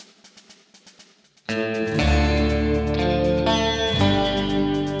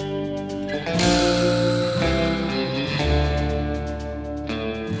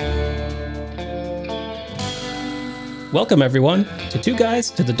Welcome, everyone, to Two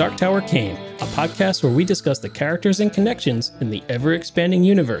Guys to the Dark Tower Came, a podcast where we discuss the characters and connections in the ever-expanding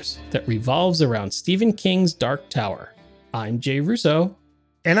universe that revolves around Stephen King's Dark Tower. I'm Jay Russo.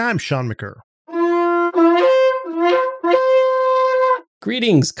 And I'm Sean McCurr.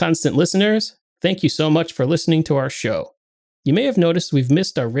 Greetings, constant listeners. Thank you so much for listening to our show. You may have noticed we've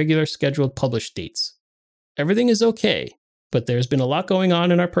missed our regular scheduled publish dates. Everything is okay, but there's been a lot going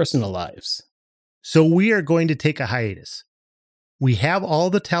on in our personal lives. So we are going to take a hiatus. We have all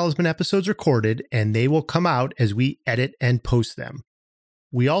the Talisman episodes recorded, and they will come out as we edit and post them.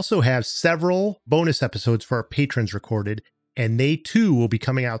 We also have several bonus episodes for our patrons recorded, and they too will be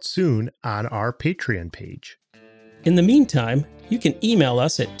coming out soon on our Patreon page. In the meantime, you can email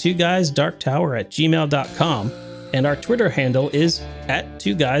us at twoguysdarktower@gmail.com, and our Twitter handle is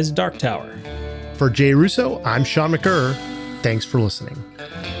 @twoguysdarktower. For Jay Russo, I'm Sean McCurr. Thanks for listening.